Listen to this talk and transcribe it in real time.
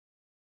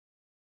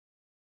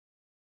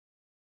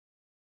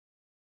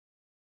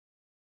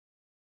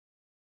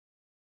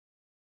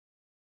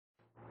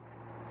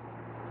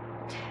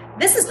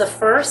This is the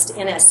first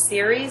in a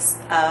series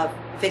of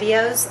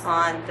videos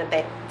on the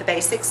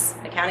basics,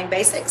 accounting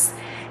basics,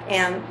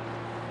 and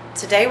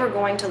today we're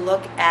going to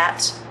look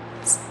at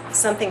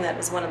something that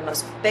is one of the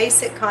most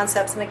basic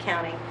concepts in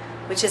accounting,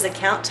 which is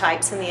account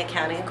types in the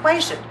accounting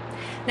equation.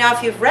 Now,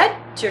 if you've read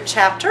your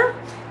chapter,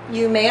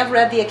 you may have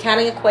read the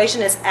accounting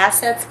equation as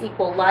assets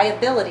equal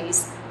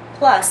liabilities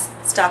plus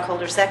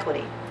stockholders'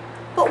 equity.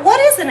 But what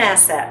is an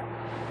asset?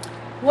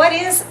 What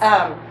is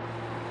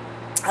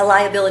a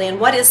liability, and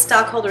what is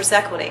stockholders'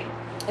 equity?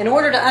 In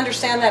order to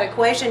understand that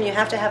equation, you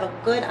have to have a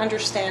good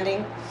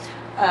understanding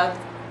of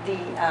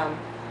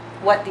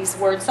what these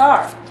words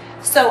are.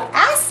 So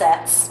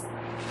assets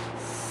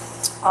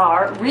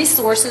are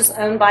resources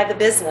owned by the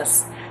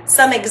business.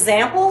 Some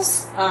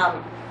examples,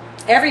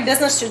 every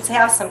business should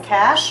have some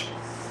cash,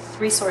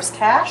 resource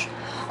cash.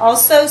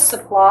 Also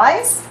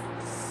supplies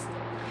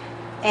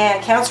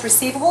and accounts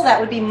receivable, that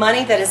would be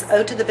money that is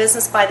owed to the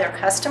business by their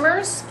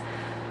customers.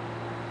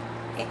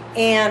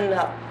 And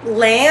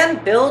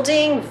land,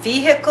 building,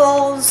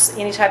 vehicles,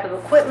 any type of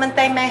equipment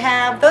they may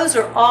have, those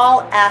are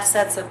all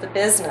assets of the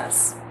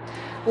business.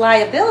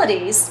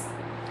 Liabilities,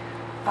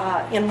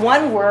 in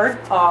one word,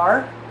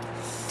 are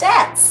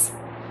debts.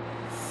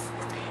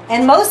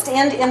 And most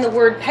end in the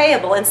word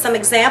payable. And some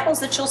examples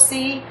that you'll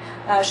see,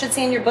 should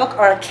see in your book,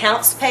 are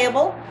accounts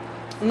payable,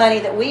 money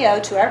that we owe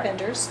to our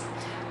vendors,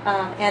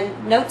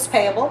 and notes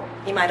payable.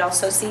 You might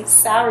also see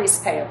salaries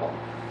payable.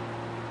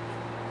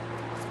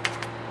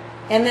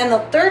 And then the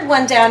third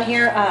one down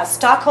here,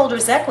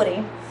 stockholders'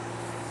 equity,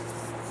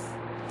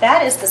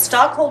 that is the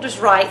stockholders'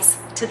 rights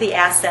to the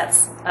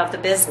assets of the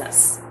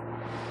business.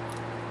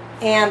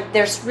 And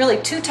there's really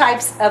two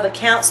types of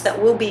accounts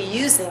that we'll be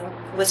using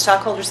with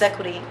stockholders'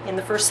 equity in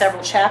the first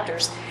several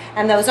chapters.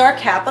 And those are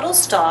capital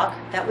stock,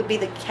 that would be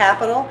the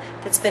capital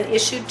that's been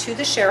issued to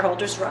the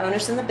shareholders or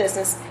owners in the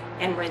business,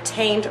 and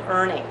retained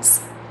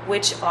earnings,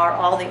 which are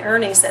all the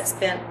earnings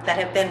that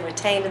have been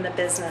retained in the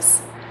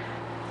business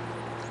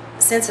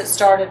since it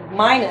started,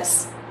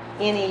 minus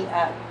any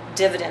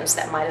dividends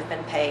that might have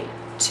been paid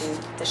to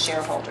the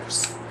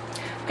shareholders.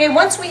 Okay,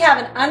 once we have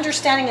an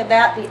understanding of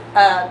that,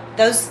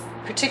 those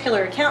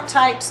particular account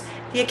types,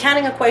 the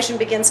accounting equation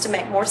begins to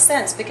make more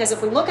sense, because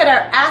if we look at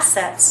our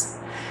assets,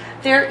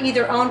 they're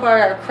either owned by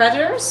our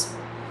creditors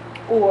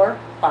or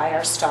by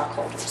our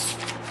stockholders.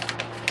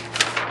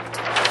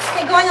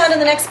 Okay, going on to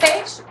the next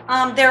page,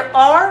 there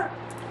are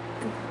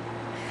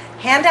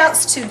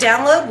handouts to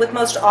download with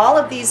most all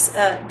of these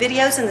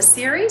videos in the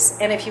series,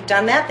 and if you've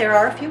done that, there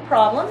are a few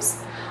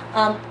problems.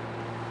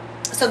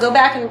 So go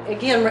back and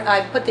again,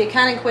 I put the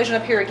accounting equation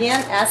up here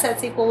again,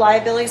 assets equal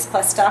liabilities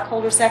plus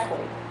stockholders'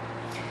 equity.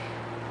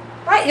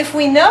 Right, if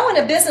we know in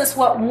a business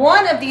what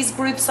one of these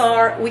groups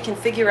are, we can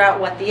figure out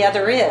what the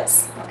other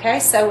is. Okay,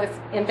 so if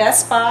in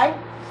Best Buy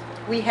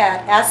we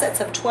had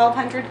assets of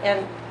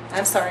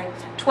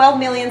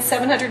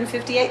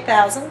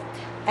 $12,758,000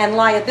 and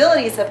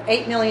liabilities of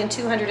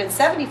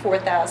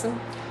 $8,274,000,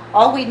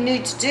 all we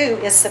need to do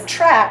is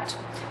subtract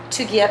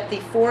to get the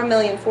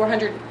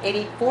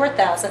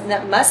 $4,484,000, and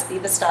that must be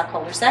the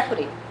stockholders'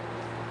 equity.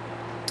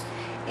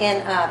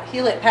 In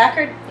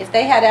Hewlett-Packard, if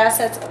they had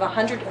assets of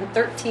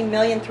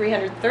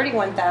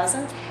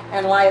 $113,331,000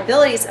 and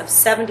liabilities of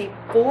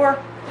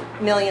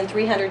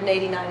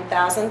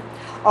 $74,389,000,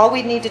 all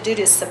we need to do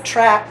is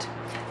subtract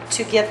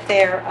to get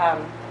their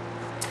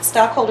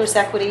stockholders'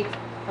 equity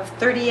of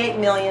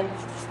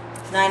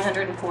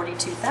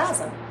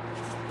 $38,942,000.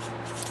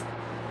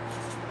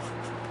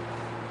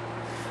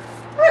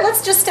 All right,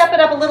 let's just step it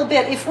up a little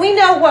bit. If we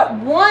know what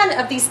one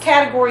of these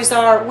categories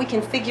are, we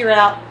can figure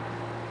out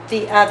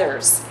the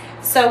others.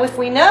 So if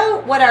we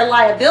know what our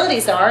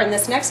liabilities are in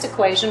this next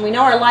equation, we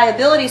know our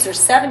liabilities are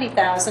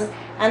 $70,000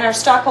 and our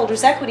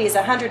stockholders' equity is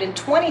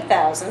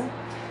 $120,000.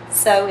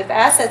 So if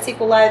assets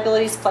equal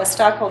liabilities plus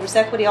stockholders'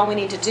 equity, all we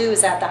need to do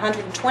is add the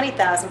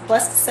 $120,000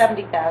 plus the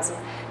 $70,000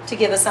 to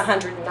give us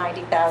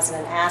 $190,000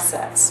 in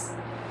assets.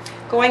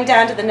 Going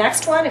down to the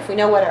next one, if we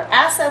know what our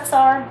assets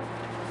are,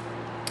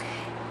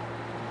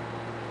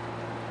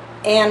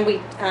 and we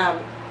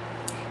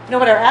know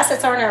what our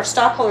assets are and our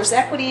stockholders'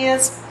 equity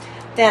is,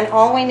 then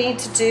all we need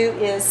to do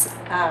is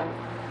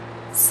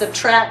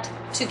subtract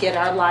to get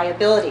our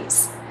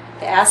liabilities.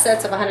 The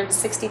assets of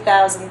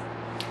 $160,000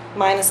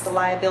 minus the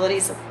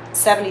liabilities of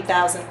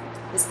 $70,000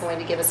 is going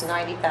to give us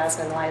 $90,000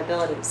 in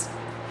liabilities.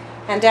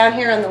 And down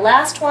here on the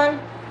last one,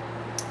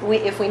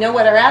 if we know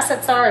what our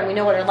assets are and we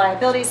know what our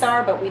liabilities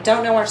are, but we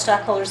don't know our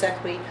stockholders'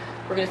 equity,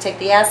 we're going to take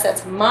the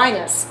assets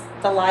minus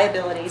the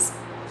liabilities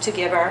to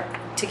get our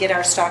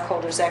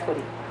stockholders'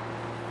 equity.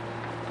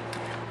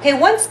 Okay,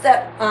 once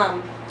that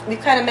we've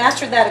kind of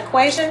mastered that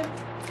equation,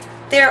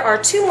 there are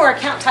two more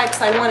account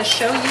types I want to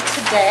show you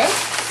today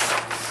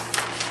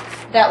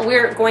that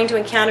we're going to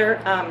encounter.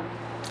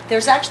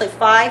 There's actually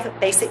 5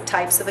 basic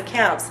types of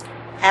accounts: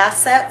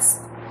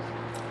 assets,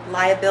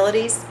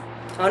 liabilities,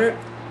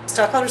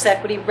 stockholders'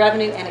 equity,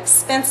 revenue, and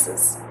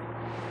expenses.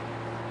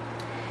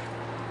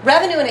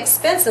 Revenue and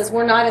expenses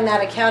were not in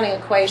that accounting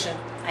equation.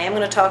 I am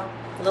going to talk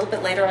a little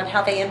bit later on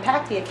how they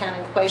impact the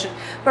accounting equation.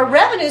 But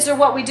revenues are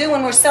what we do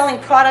when we're selling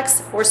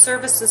products or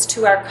services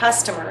to our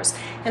customers.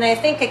 And I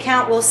think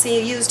account we'll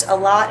see used a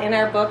lot in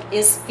our book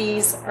is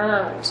fees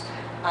earned.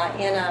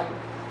 In a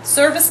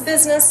service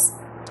business,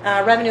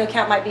 revenue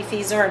account might be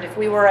fees earned. If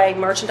we were a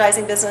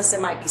merchandising business,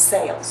 it might be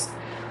sales.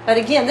 But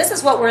again, this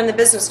is what we're in the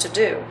business to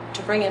do,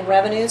 to bring in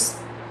revenues.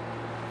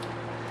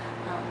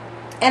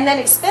 And then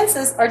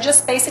expenses are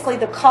just basically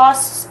the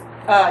costs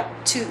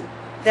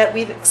that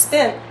we've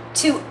spent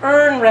to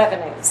earn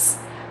revenues.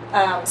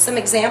 Some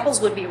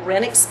examples would be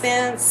rent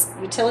expense,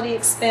 utility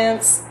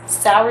expense,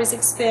 salaries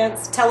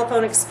expense,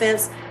 telephone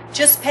expense,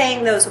 just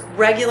paying those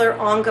regular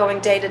ongoing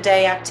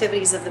day-to-day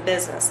activities of the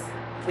business.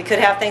 We could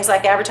have things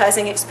like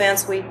advertising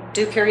expense we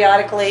do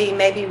periodically.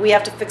 Maybe we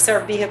have to fix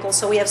our vehicle,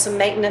 so we have some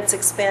maintenance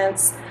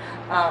expense.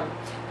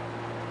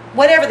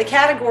 Whatever the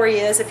category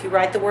is, if you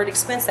write the word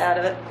expense out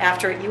of it,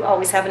 after it, you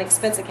always have an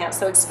expense account.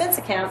 So expense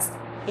accounts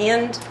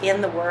end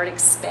in the word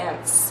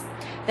expense.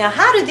 Now,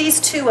 how do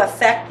these two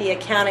affect the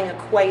accounting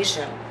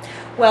equation?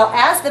 Well,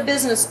 as the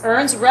business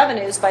earns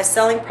revenues by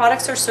selling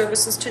products or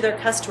services to their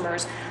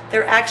customers,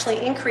 they're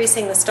actually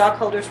increasing the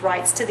stockholders'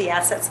 rights to the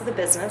assets of the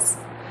business.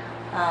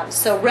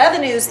 So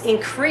revenues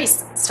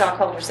increase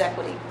stockholders'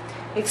 equity.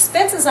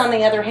 Expenses, on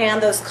the other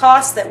hand, those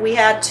costs that we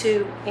had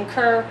to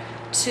incur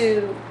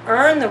to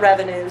earn the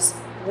revenues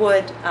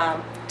would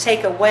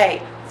take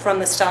away from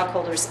the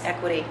stockholders'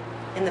 equity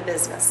in the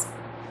business.